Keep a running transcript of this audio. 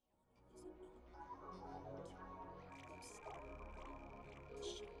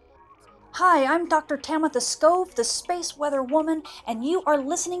Hi, I'm Dr. Tamitha Scove, the Space Weather Woman, and you are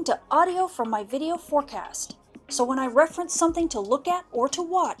listening to audio from my video forecast. So when I reference something to look at or to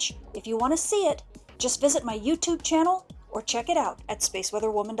watch, if you want to see it, just visit my YouTube channel or check it out at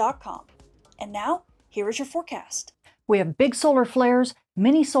spaceweatherwoman.com. And now, here is your forecast. We have big solar flares,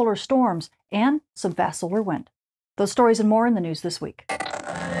 mini solar storms, and some fast solar wind. Those stories and more in the news this week.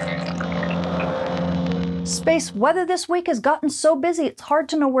 Space weather this week has gotten so busy it's hard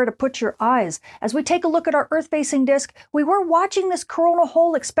to know where to put your eyes. As we take a look at our Earth-facing disk, we were watching this coronal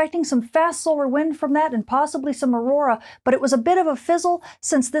hole expecting some fast solar wind from that and possibly some aurora, but it was a bit of a fizzle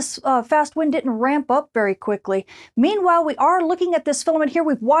since this fast wind didn't ramp up very quickly. Meanwhile, we are looking at this filament here.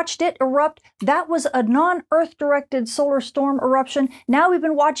 We've watched it erupt. That was a non-Earth directed solar storm eruption. Now we've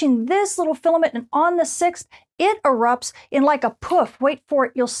been watching this little filament, and on the 6th, it erupts in like a poof. Wait for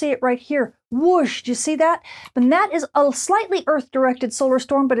it. You'll see it right here. Whoosh. Do you see that? And that is a slightly Earth-directed solar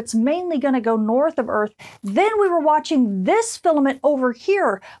storm, but it's mainly going to go north of Earth. Then we were watching this filament over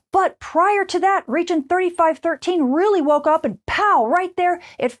here. But prior to that, region 3513 really woke up and pow, right there,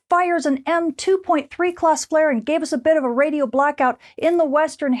 it fires an M2.3 class flare and gave us a bit of a radio blackout in the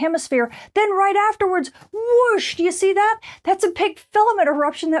Western Hemisphere. Then right afterwards, whoosh, do you see that? That's a big filament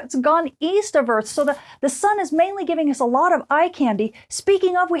eruption that's gone east of Earth. So the sun is mainly giving us a lot of eye candy.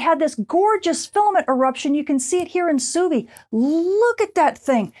 Speaking of, we had this gorgeous filament eruption. You can see it here in Suvi. Look at that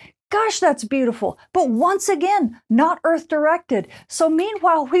thing. Gosh, that's beautiful. But once again, not Earth-directed. So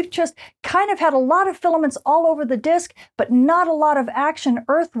meanwhile, we've just kind of had a lot of filaments all over the disk, but not a lot of action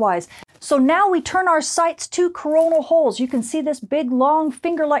Earth-wise. So now we turn our sights to coronal holes. You can see this big, long,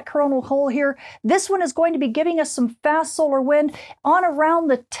 finger-like coronal hole here. This one is going to be giving us some fast solar wind on around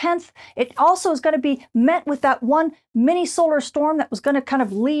the 10th. It also is going to be met with that one mini solar storm that was going to kind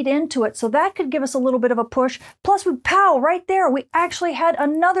of lead into it. So that could give us a little bit of a push. Plus, we pow, right there, we actually had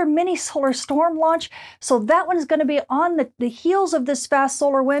another mini solar storm launch. So that one is going to be on the heels of this fast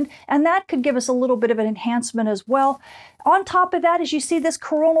solar wind, and that could give us a little bit of an enhancement as well. On top of that, as you see this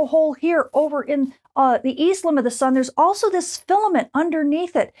coronal hole here over in the east limb of the sun, there's also this filament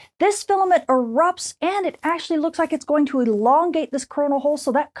underneath it. This filament erupts, and it actually looks like it's going to elongate this coronal hole,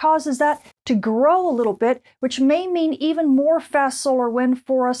 so that causes that to grow a little bit, which may mean even more fast solar wind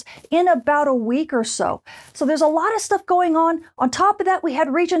for us in about a week or so. So there's a lot of stuff going on. On top of that, we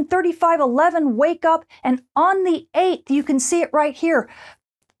had region 3511 wake up, and on the 8th, you can see it right here.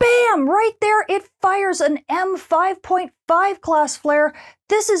 Bam! Right there, it fires an M5.5 class flare.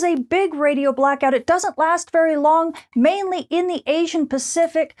 This is a big radio blackout. It doesn't last very long, mainly in the Asian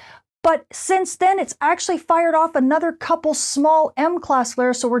Pacific. But since then, it's actually fired off another couple small M-class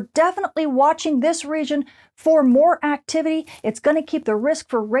flares, so we're definitely watching this region for more activity. It's going to keep the risk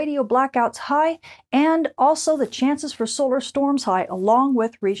for radio blackouts high, and also the chances for solar storms high, along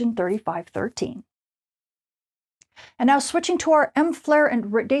with region 3513. And now switching to our M-flare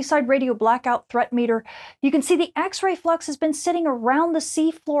and dayside radio blackout threat meter, you can see the X-ray flux has been sitting around the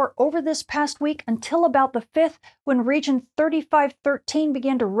seafloor over this past week until about the 5th, when region 3513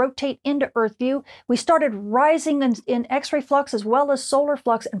 began to rotate into Earth view. We started rising in X-ray flux as well as solar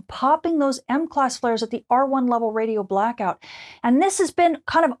flux and popping those M-class flares at the R1 level radio blackout. And this has been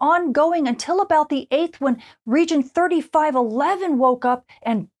kind of ongoing until about the 8th, when region 3511 woke up,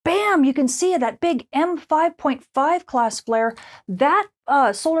 and bam, you can see that big M5.5 class flare. That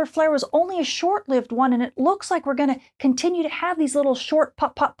solar flare was only a short-lived one, and it looks like we're going to continue to have these little short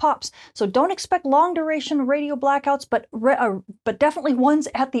pops. So don't expect long-duration radio blackouts, but definitely ones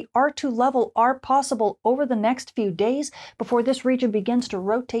at the R2 level are possible over the next few days before this region begins to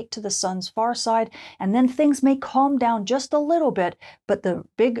rotate to the sun's far side, and then things may calm down just a little bit, but the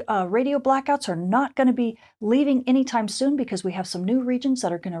big radio blackouts are not going to be leaving anytime soon because we have some new regions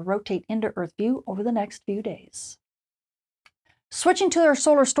that are going to rotate into Earth view over the next few days. Switching to our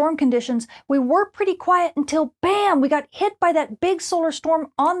solar storm conditions, we were pretty quiet until, bam, we got hit by that big solar storm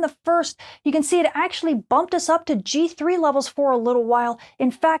on the 1st. You can see it actually bumped us up to G3 levels for a little while.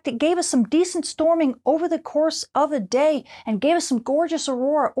 In fact, it gave us some decent storming over the course of a day and gave us some gorgeous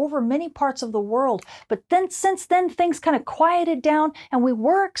aurora over many parts of the world. But then, since then, things kind of quieted down, and we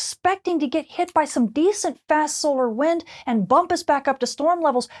were expecting to get hit by some decent fast solar wind and bump us back up to storm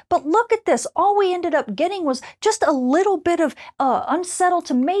levels. But look at this. All we ended up getting was just a little bit of unsettled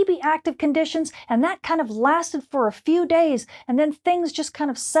to maybe active conditions, and that kind of lasted for a few days, and then things just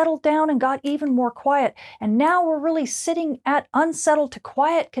kind of settled down and got even more quiet. And now we're really sitting at unsettled to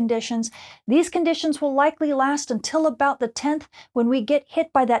quiet conditions. These conditions will likely last until about the 10th, when we get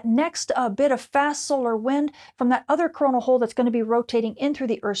hit by that next bit of fast solar wind from that other coronal hole that's going to be rotating in through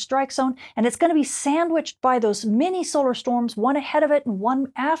the Earth's strike zone, and it's going to be sandwiched by those mini solar storms, one ahead of it and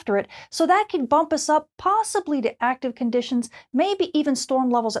one after it. So that could bump us up possibly to active conditions, maybe even storm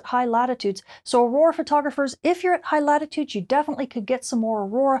levels at high latitudes. So aurora photographers, if you're at high latitudes, you definitely could get some more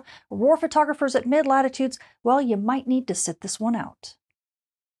aurora. Aurora photographers at mid latitudes, well, you might need to sit this one out.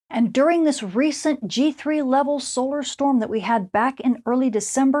 And during this recent G3 level solar storm that we had back in early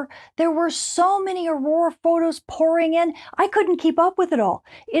December, there were so many aurora photos pouring in, I couldn't keep up with it all.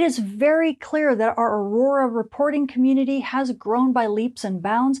 It is very clear that our aurora reporting community has grown by leaps and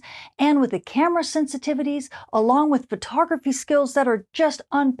bounds, and with the camera sensitivities, along with photography skills that are just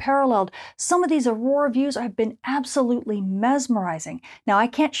unparalleled, some of these aurora views have been absolutely mesmerizing. Now, I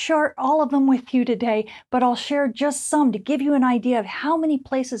can't share all of them with you today, but I'll share just some to give you an idea of how many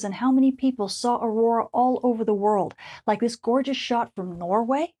places and how many people saw aurora all over the world, like this gorgeous shot from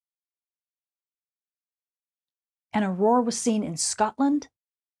Norway. An aurora was seen in Scotland.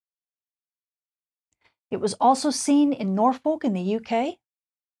 It was also seen in Norfolk in the UK.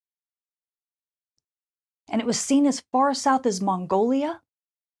 And it was seen as far south as Mongolia.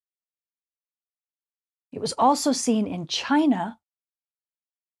 It was also seen in China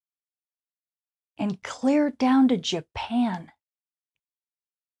and clear down to Japan.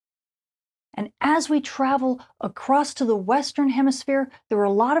 And as we travel across to the Western Hemisphere, there were a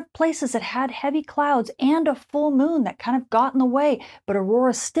lot of places that had heavy clouds and a full moon that kind of got in the way, but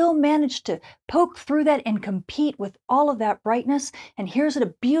aurora still managed to poke through that and compete with all of that brightness. And here's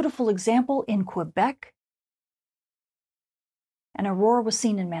a beautiful example in Quebec. An aurora was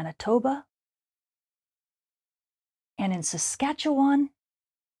seen in Manitoba and in Saskatchewan.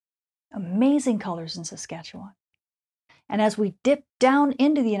 Amazing colors in Saskatchewan. And as we dip down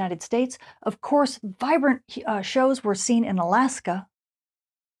into the United States, of course, vibrant shows were seen in Alaska,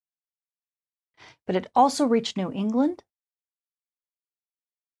 but it also reached New England.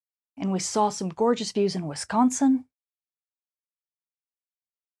 And we saw some gorgeous views in Wisconsin.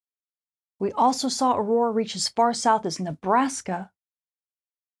 We also saw aurora reach as far south as Nebraska.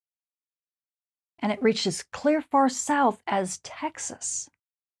 And it reached as clear far south as Texas.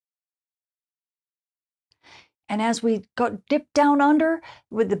 And as we dipped down under,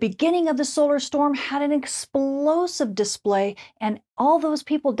 with the beginning of the solar storm, had an explosive display, and all those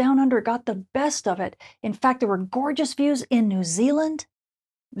people down under got the best of it. In fact, there were gorgeous views in New Zealand.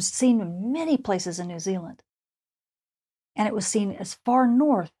 It was seen in many places in New Zealand. And it was seen as far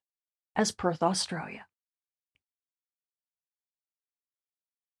north as Perth, Australia.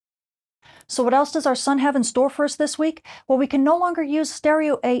 So what else does our sun have in store for us this week? Well, we can no longer use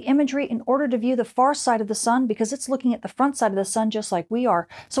stereo A imagery in order to view the far side of the sun, because it's looking at the front side of the sun just like we are.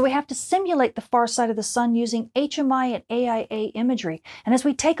 So we have to simulate the far side of the sun using HMI and AIA imagery. And as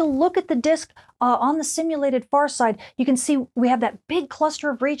we take a look at the disk on the simulated far side, you can see we have that big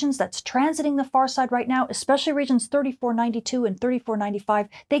cluster of regions that's transiting the far side right now, especially regions 3492 and 3495.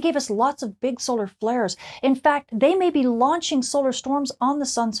 They gave us lots of big solar flares. In fact, they may be launching solar storms on the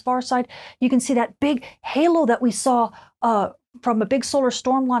sun's far side. You can see that big halo that we saw from a big solar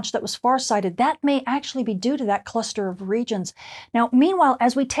storm launch that was far-sighted. That may actually be due to that cluster of regions. Now, meanwhile,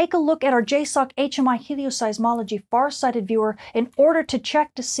 as we take a look at our JSOC HMI helioseismology far-sighted viewer, in order to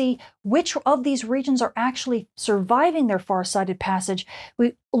check to see which of these regions are actually surviving their far-sighted passage,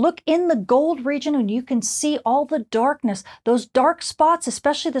 we look in the gold region and you can see all the darkness, those dark spots,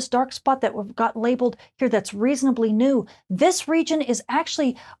 especially this dark spot that we've got labeled here that's reasonably new. This region is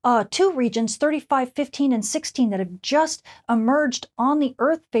actually two regions, 35, 15, and 16, that have just emerged on the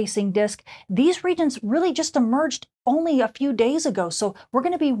Earth-facing disk. These regions really just emerged only a few days ago, so we're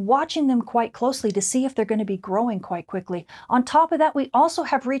going to be watching them quite closely to see if they're going to be growing quite quickly. On top of that, we also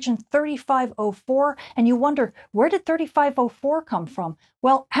have region 3504, and you wonder, where did 3504 come from?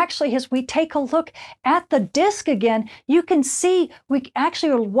 Well, actually, as we take a look at the disk again, you can see we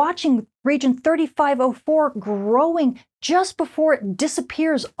actually are watching region 3504 growing just before it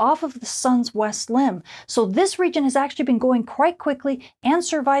disappears off of the sun's west limb. So this region has actually been going quite quickly and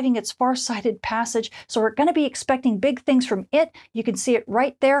surviving its far-sighted passage. So we're going to be expecting big things from it. You can see it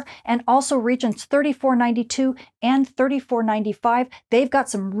right there. And also regions 3492 and 3495. They've got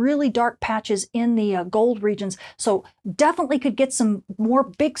some really dark patches in the gold regions. So definitely could get some more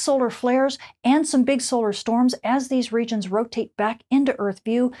big solar flares and some big solar storms as these regions rotate back into Earth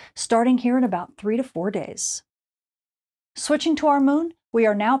view, starting here in about 3 to 4 days. Switching to our moon, we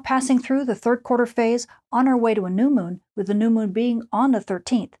are now passing through the third quarter phase on our way to a new moon, with the new moon being on the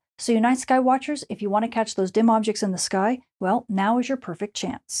 13th. So, you night sky watchers, if you want to catch those dim objects in the sky, well, now is your perfect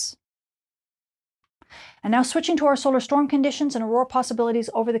chance. And now switching to our solar storm conditions and aurora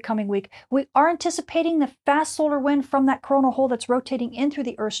possibilities over the coming week, we are anticipating the fast solar wind from that coronal hole that's rotating in through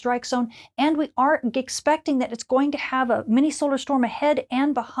the Earth strike zone, and we are expecting that it's going to have a mini solar storm ahead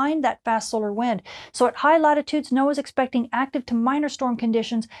and behind that fast solar wind. So at high latitudes, NOAA is expecting active to minor storm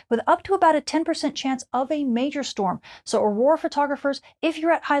conditions with up to about a 10% chance of a major storm. So aurora photographers, if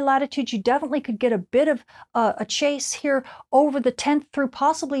you're at high latitudes, you definitely could get a bit of a chase here over the 10th through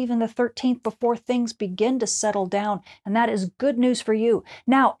possibly even the 13th before things begin to settle down, and that is good news for you.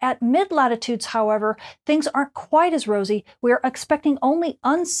 Now, at mid-latitudes, however, things aren't quite as rosy. We are expecting only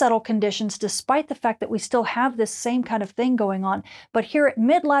unsettled conditions despite the fact that we still have this same kind of thing going on. But here at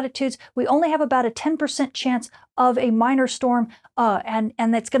mid-latitudes, we only have about a 10% chance of a minor storm, and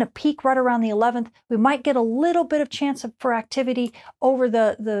that's going to peak right around the 11th. We might get a little bit of chance for activity over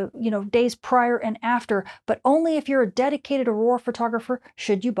the days prior and after, but only if you're a dedicated aurora photographer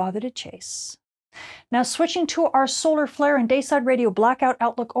should you bother to chase. Now, switching to our solar flare and dayside radio blackout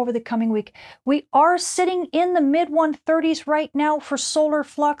outlook over the coming week, we are sitting in the mid-130s right now for solar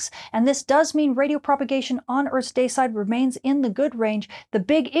flux, and this does mean radio propagation on Earth's dayside remains in the good range. The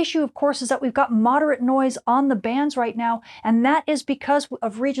big issue, of course, is that we've got moderate noise on the bands right now, and that is because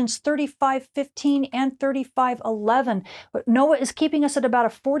of regions 3515 and 3511. NOAA is keeping us at about a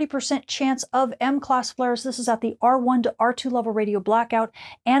 40% chance of M-class flares. This is at the R1 to R2 level radio blackout,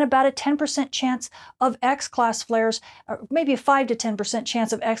 and about a 10% chance of X-class flares, or maybe a 5 to 10%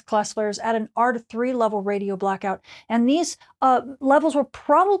 chance of X-class flares at an R3 level radio blackout. And these levels will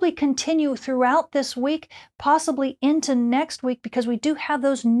probably continue throughout this week, possibly into next week, because we do have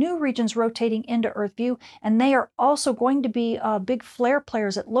those new regions rotating into Earth view, and they are also going to be big flare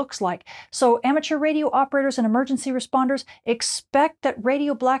players, it looks like. So amateur radio operators and emergency responders, expect that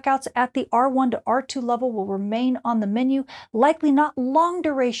radio blackouts at the R1 to R2 level will remain on the menu, likely not long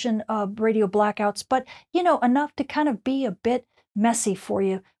duration radio blackouts, but enough to kind of be a bit messy for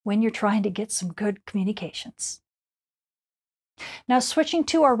you when you're trying to get some good communications. Now, switching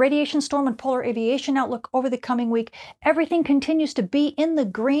to our radiation storm and polar aviation outlook over the coming week, everything continues to be in the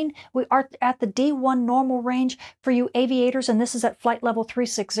green. We are at the D1 normal range for you aviators, and this is at flight level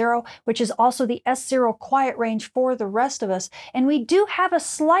 360, which is also the S0 quiet range for the rest of us. And we do have a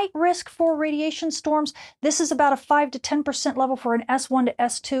slight risk for radiation storms. This is about a 5 to 10% level for an S1 to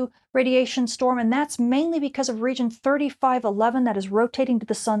S2 radiation storm, and that's mainly because of region 3511 that is rotating to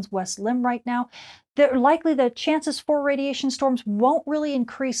the sun's west limb right now. Likely the chances for radiation storms won't really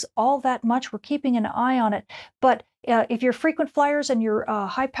increase all that much. We're keeping an eye on it, but if you're frequent flyers and you're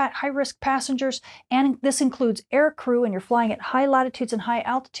high-risk passengers, and this includes air crew, and you're flying at high latitudes and high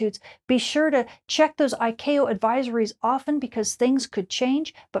altitudes, be sure to check those ICAO advisories often because things could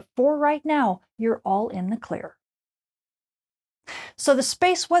change, but for right now, you're all in the clear. So the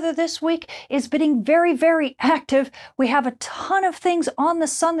space weather this week is getting very, very active. We have a ton of things on the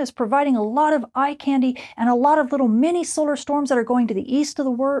sun that's providing a lot of eye candy and a lot of little mini solar storms that are going to the east of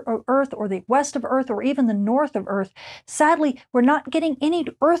the Earth or the west of Earth or even the north of Earth. Sadly, we're not getting any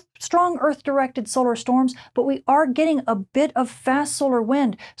strong Earth-directed solar storms, but we are getting a bit of fast solar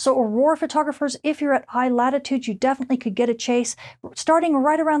wind. So aurora photographers, if you're at high latitudes, you definitely could get a chase starting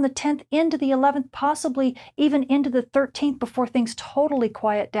right around the 10th into the 11th, possibly even into the 13th before things totally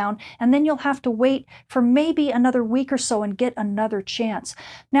quiet down, and then you'll have to wait for maybe another week or so and get another chance.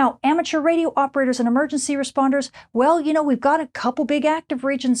 Now, amateur radio operators and emergency responders, well, we've got a couple big active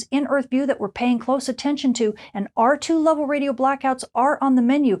regions in Earth view that we're paying close attention to, and R2 level radio blackouts are on the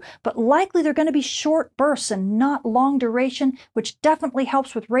menu, but likely they're going to be short bursts and not long duration, which definitely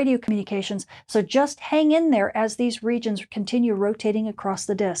helps with radio communications. So just hang in there as these regions continue rotating across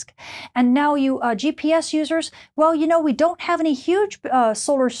the disk. And now you GPS users, well, we don't have any huge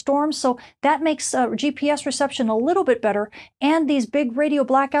solar storms, so that makes GPS reception a little bit better, and these big radio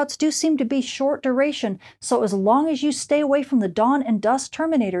blackouts do seem to be short duration, so as long as you stay away from the dawn and dusk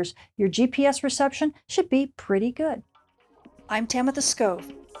terminators, your GPS reception should be pretty good. I'm Tamitha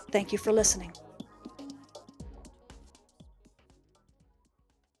Scove. Thank you for listening.